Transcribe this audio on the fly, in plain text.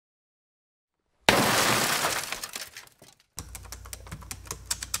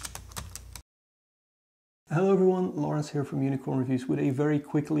Hello everyone, Lawrence here from Unicorn Reviews with a very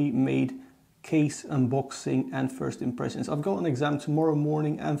quickly made case unboxing and first impressions. I've got an exam tomorrow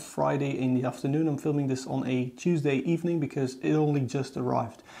morning and Friday in the afternoon. I'm filming this on a Tuesday evening because it only just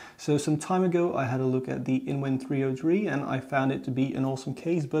arrived. So some time ago I had a look at the Inwin 303 and I found it to be an awesome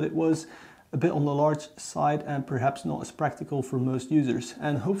case, but it was a bit on the large side and perhaps not as practical for most users.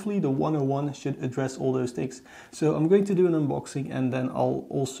 And hopefully the 101 should address all those things. So I'm going to do an unboxing and then I'll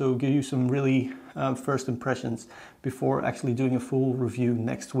also give you some really first impressions before actually doing a full review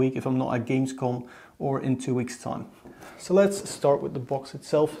next week if I'm not at Gamescom or in 2 weeks time. So let's start with the box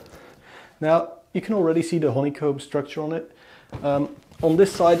itself. Now you can already see the honeycomb structure on it. On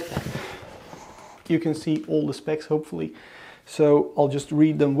this side you can see all the specs hopefully. So I'll just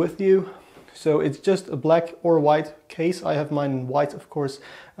read them with you. So it's just a black or white case. I have mine in white, of course,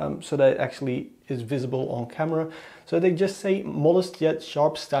 so that it actually is visible on camera. So they just say modest yet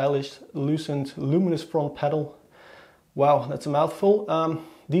sharp, stylish, lucent, luminous front panel. Wow, that's a mouthful.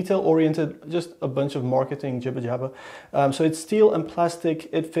 Detail oriented, just a bunch of marketing jibber jabber. So it's steel and plastic.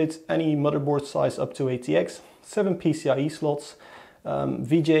 It fits any motherboard size up to ATX, 7 PCIe slots,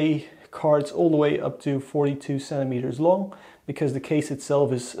 VGA cards all the way up to 42 centimeters long, because the case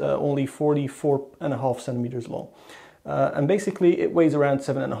itself is only 44.5 centimeters long. And basically it weighs around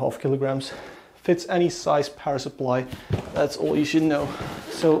 7.5 kilograms. Fits any size power supply. That's all you should know.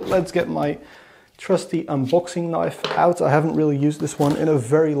 So let's get my trusty unboxing knife out. I haven't really used this one in a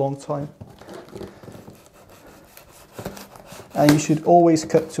very long time. And you should always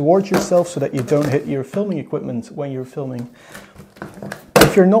cut towards yourself so that you don't hit your filming equipment when you're filming.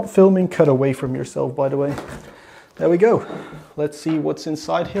 If you're not filming, cut away from yourself, by the way. There we go. Let's see what's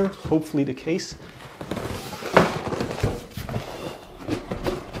inside here. Hopefully the case.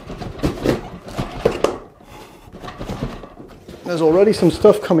 There's already some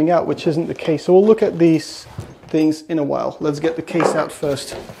stuff coming out which isn't the case. So we'll look at these things in a while. Let's get the case out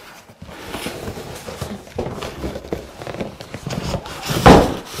first.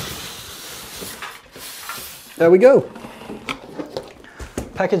 There we go.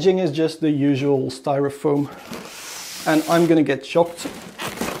 Packaging is just the usual styrofoam. And I'm going to get shocked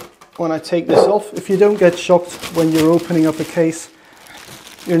when I take this off. If you don't get shocked when you're opening up a case,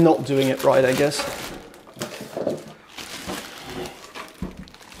 you're not doing it right, I guess.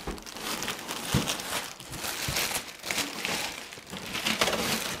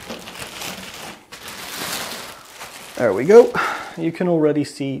 There we go. You can already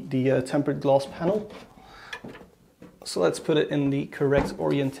see the tempered glass panel. So let's put it in the correct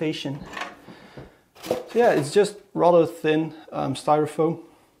orientation. So yeah, it's just rather thin styrofoam.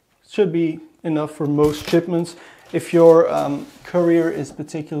 Should be enough for most shipments. If your courier is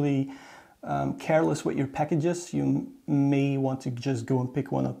particularly careless with your packages, you may want to just go and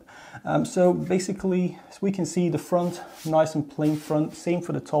pick one up. So basically, as we can see, the front, nice and plain front, same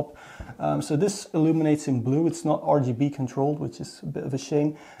for the top. So this illuminates in blue. It's not RGB controlled, which is a bit of a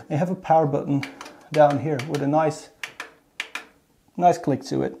shame. They have a power button down here with a nice click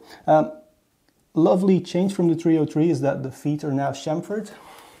to it. Lovely change from the 303 is that the feet are now chamfered.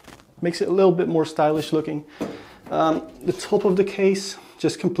 Makes it a little bit more stylish looking. The top of the case,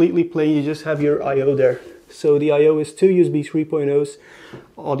 just completely plain. You just have your I/O there. So the I/O is two USB 3.0s,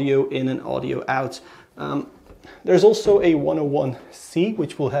 audio in and audio out. There's also a 101C,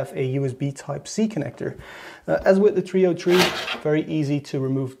 which will have a USB Type-C connector. As with the 303, very easy to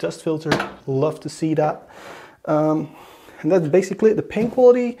remove dust filter. Love to see that. And that's basically it. The paint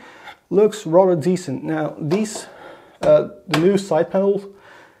quality looks rather decent. Now these, the new side panel,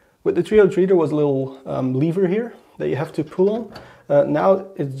 with the 303 there was a little lever here that you have to pull on. Now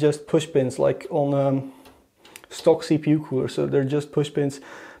it's just push pins like on stock CPU cooler, so they're just push pins.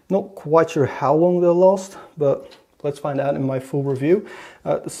 Not quite sure how long they'll last, but let's find out in my full review.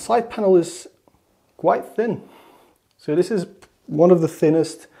 The side panel is quite thin. So this is one of the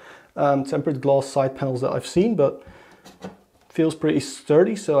thinnest tempered glass side panels that I've seen, but feels pretty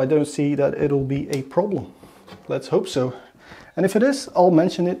sturdy, so I don't see that it'll be a problem. Let's hope so. And if it is, I'll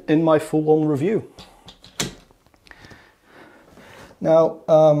mention it in my full-on review. Now,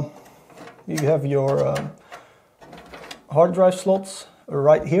 you have your hard drive slots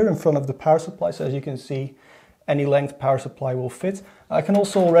right here in front of the power supply. So as you can see, any length power supply will fit. I can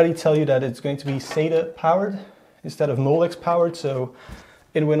also already tell you that it's going to be SATA powered instead of Molex powered. So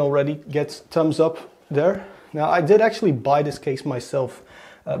Inwin already gets thumbs up there. Now I did actually buy this case myself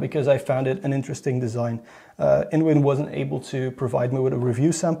because I found it an interesting design. Inwin wasn't able to provide me with a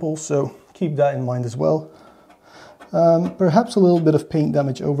review sample, so keep that in mind as well. Perhaps a little bit of paint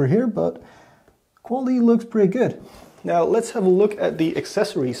damage over here, but quality looks pretty good. Now let's have a look at the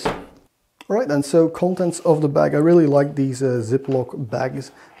accessories. Alright then, so contents of the bag. I really like these Ziploc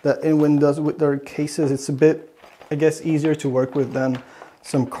bags that Inwin does with their cases. It's a bit, I guess, easier to work with than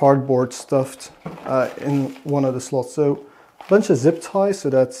some cardboard stuffed in one of the slots. So a bunch of zip ties, so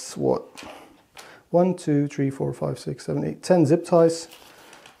that's what? 1, 2, 3, 4, 5, 6, 7, 8, 10 zip ties.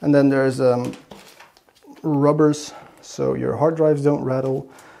 And then there's rubbers, so your hard drives don't rattle.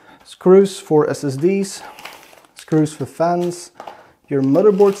 Screws for SSDs, screws for fans, your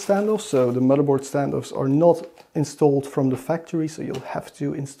motherboard standoffs. So the motherboard standoffs are not installed from the factory, so you'll have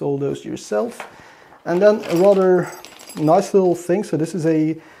to install those yourself. And then a rather nice little thing. So this is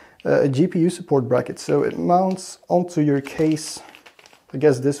a GPU support bracket. So it mounts onto your case, I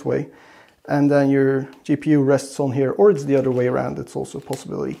guess this way. And then your GPU rests on here, or it's the other way around. It's also a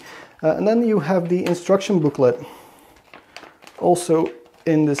possibility. And then you have the instruction booklet also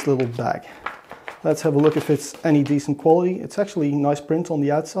in this little bag. Let's have a look if it's any decent quality. It's actually nice print on the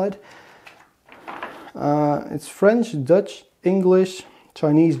outside. It's French, Dutch, English,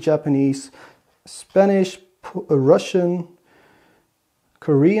 Chinese, Japanese, Spanish, Russian,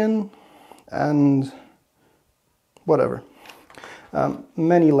 Korean, and whatever.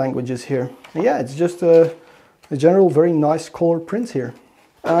 Many languages here. And yeah, it's just a general very nice color print here.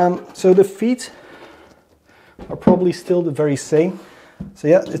 So the feet are probably still the very same. So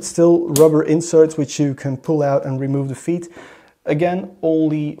yeah, it's still rubber inserts which you can pull out and remove the feet. Again,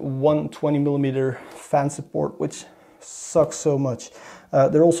 only 120mm fan support, which sucks so much.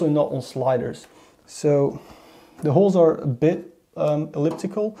 They're also not on sliders. So the holes are a bit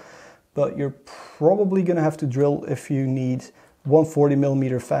elliptical, but you're probably gonna have to drill if you need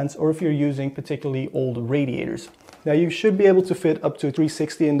 140mm fans, or if you're using particularly old radiators. Now you should be able to fit up to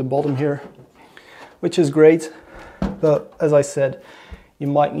 360 in the bottom here, which is great, but as I said, you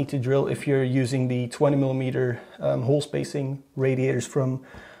might need to drill if you're using the 20mm hole spacing radiators from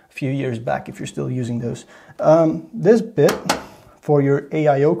a few years back, if you're still using those. This bit for your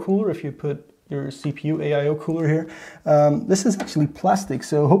AIO cooler, if you put your CPU AIO cooler here, this is actually plastic,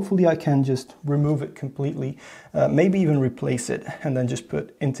 so hopefully I can just remove it completely, maybe even replace it, and then just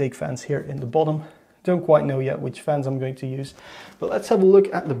put intake fans here in the bottom. Don't quite know yet which fans I'm going to use, but let's have a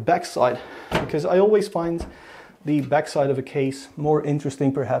look at the back side, because I always find the back side of a case more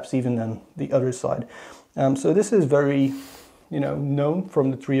interesting perhaps even than the other side. So this is very, known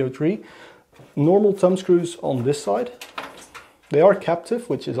from the 303. Normal thumb screws on this side. They are captive,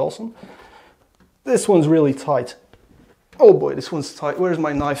 which is awesome. This one's really tight. Oh boy, this one's tight. Where's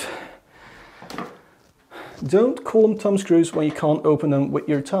my knife? Don't call them thumb screws when you can't open them with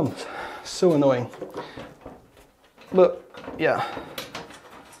your thumbs. So annoying. But yeah.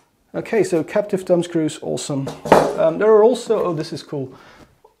 Okay, so captive thumb screws, awesome. There are also, oh, this is cool.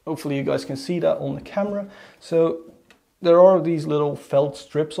 Hopefully you guys can see that on the camera. So there are these little felt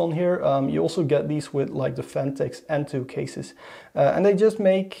strips on here. You also get these with like the Phanteks N2 cases. And they just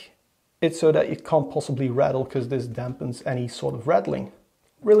make it so that it can't possibly rattle, because this dampens any sort of rattling.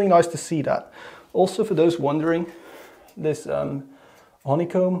 Really nice to see that. Also, for those wondering, this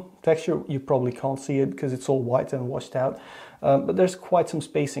honeycomb texture, you probably can't see it because it's all white and washed out, but there's quite some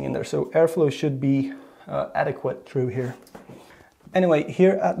spacing in there, so airflow should be adequate through here. Anyway,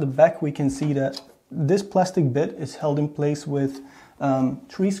 here at the back we can see that this plastic bit is held in place with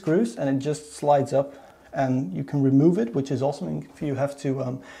 3 screws, and it just slides up and you can remove it, which is awesome if you have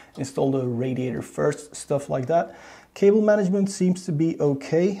to install the radiator first, stuff like that. Cable management seems to be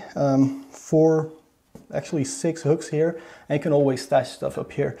okay. 6 hooks here, and you can always stash stuff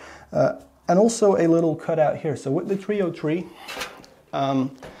up here. And also a little cutout here. So with the 303,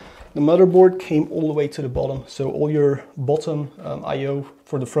 the motherboard came all the way to the bottom. So all your bottom I/O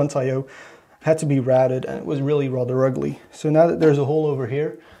for the front I/O had to be routed, and it was really rather ugly. So now that there's a hole over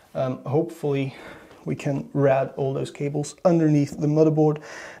here, hopefully we can route all those cables underneath the motherboard,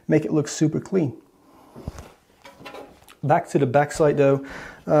 make it look super clean. Back to the back side though,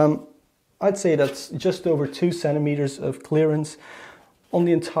 I'd say that's just over 2 centimeters of clearance on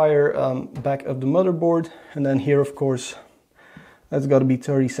the entire back of the motherboard. And then here, of course, that's got to be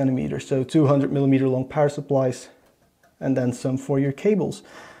 30 centimeters. So 200mm long power supplies, and then some for your cables.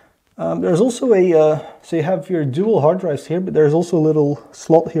 There's also so you have your dual hard drives here, but there's also a little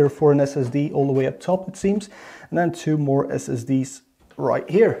slot here for an SSD all the way up top, it seems. And then 2 more SSDs right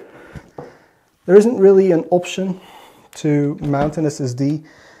here. There isn't really an option to mount an SSD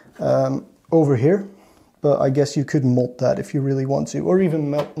over here, but I guess you could mod that if you really want to, or even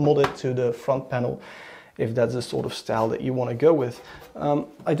mod it to the front panel if that's the sort of style that you want to go with.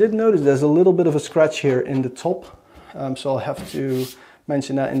 I did notice there's a little bit of a scratch here in the top, so I'll have to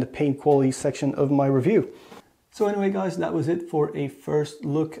mention that in the paint quality section of my review. So anyway guys, that was it for a first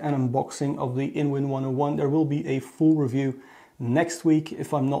look and unboxing of the Inwin 101. There will be a full review next week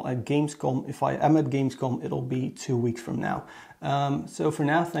if I'm not at Gamescom. If I am at Gamescom, it'll be 2 weeks from now. So for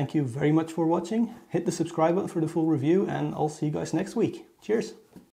now, thank you very much for watching. Hit the subscribe button for the full review and I'll see you guys next week. Cheers!